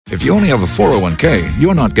If you only have a 401k,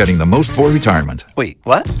 you're not getting the most for retirement. Wait,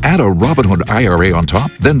 what? Add a Robinhood IRA on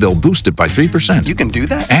top, then they'll boost it by 3%. You can do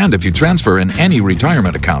that? And if you transfer in any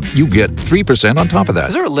retirement account, you get 3% on top of that.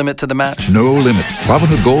 Is there a limit to the match? No limit.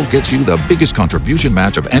 Robinhood Gold gets you the biggest contribution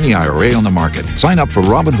match of any IRA on the market. Sign up for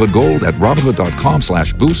Robinhood Gold at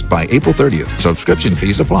Robinhood.com/boost by April 30th. Subscription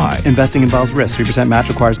fees apply. Investing involves risk. 3% match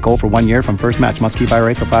requires gold for 1 year from first match. Must keep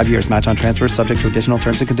IRA for 5 years. Match on transfers subject to additional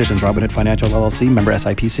terms and conditions. Robinhood Financial LLC, member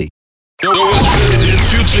SIPC. Yo, what's good in the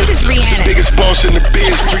future? This is Rihanna. The biggest boss in the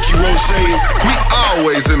biz, Ricky Rose. We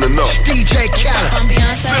always in the know. DJ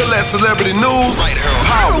Khaled. Spill that celebrity news.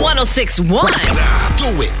 Power 106.1.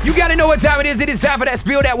 Do it. You gotta know what time it is. It is time for that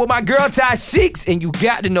Spill That with my girl Ty Sheeks, and you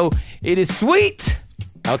got to know it is sweet.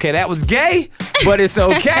 Okay, that was gay, but it's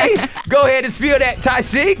okay. Go ahead and spill that, Ty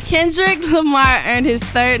Sheeks. Kendrick Lamar earned his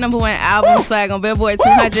third #1 album swag on Billboard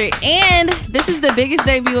 200, and this is the biggest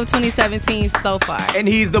debut of 2017 so far. And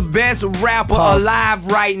he's the best rapper alive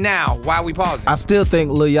right now. Why are we pausing? I still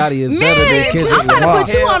think Lil Yachty is better than Kendrick I'm about Lamar. to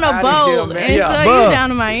put you on a boat and so you down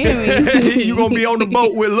to Miami. You gonna be on the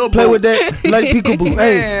boat with Lil Play Bo. with that Lake Peekaboo. Hey,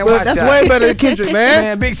 Man, well, watch that's out. way better than Kendrick,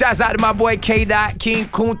 man. Big shouts out to my boy K-Dot, King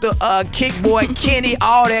Kunta, Kick Boy, Kenny,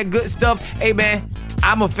 all that good stuff. Hey, man,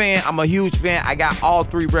 I'm a fan. I'm a huge fan. I got all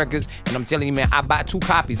 3 records, and I'm telling you, man, I buy 2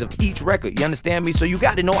 copies of each record. You understand me? So you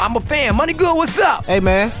got to know I'm a fan. Money Good, what's up? Hey,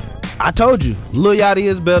 man, I told you, Lil Yachty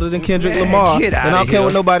is better than Kendrick Man, Lamar, get and outta I don't care here.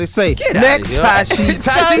 what nobody say. Get Next, outta Ty here. Sheeks.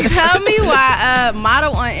 So tell me why a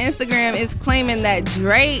model on Instagram is claiming that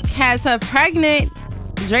Drake has her pregnant.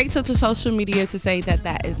 Drake took to social media to say that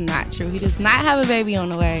that is not true. He does not have a baby on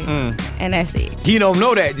the way, and that's it. He don't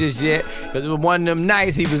know that just yet, because it was one of them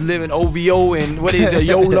nights he was living OVO and what is it,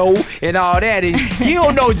 YOLO and all that. And he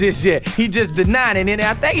don't know just yet. He just denying it. And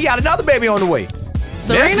I think he got another baby on the way.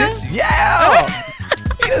 Serena? Message? Yeah.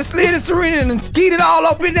 He done slid in Serena and skeeted all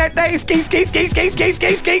up in that thing. Skeet.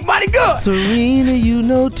 Money Good. Serena, you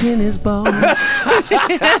know tennis balls.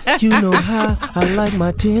 You know how I like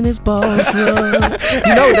my tennis balls. Yeah.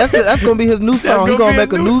 You know that's gonna be his new song. He's gonna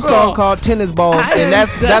make a new song called Tennis Balls, and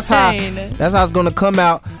that's how it's gonna come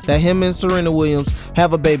out that him and Serena Williams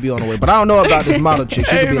have a baby on the way. But I don't know about this model chick.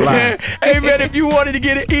 She could be lying. Hey man, if you wanted to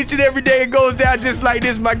get it each and every day, it goes down just like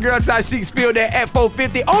this. My girl Ty Sheeks spilled that at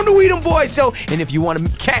 4:50 on the We Them Boys Show. And if you want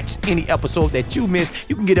to catch any episode that you missed,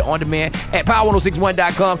 you can get it on demand at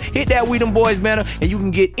power1061.com. Hit that We Them Boys banner, and you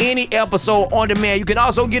can get any episode on demand. You can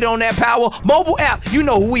also get it on that Power mobile app. You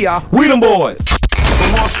know who we are. We Them Boys. For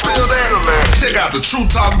more Spill That, check out the True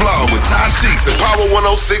Talk blog with Ty Sheeks at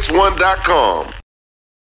power1061.com.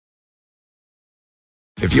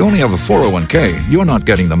 If you only have a 401k, you're not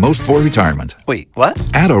getting the most for retirement. Wait, what?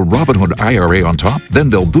 Add a Robinhood IRA on top,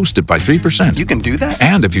 then they'll boost it by 3%. You can do that?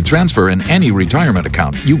 And if you transfer in any retirement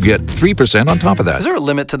account, you get 3% on top of that. Is there a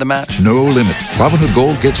limit to the match? No limit. Robinhood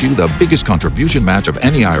Gold gets you the biggest contribution match of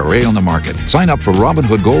any IRA on the market. Sign up for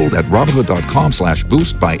Robinhood Gold at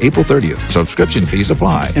Robinhood.com/boost by April 30th. Subscription fees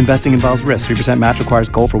apply. Investing involves risk. 3% match requires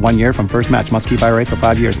gold for 1 year from first match. Must keep IRA for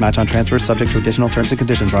 5 years. Match on transfers subject to additional terms and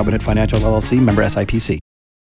conditions. Robinhood Financial LLC, member SIPC.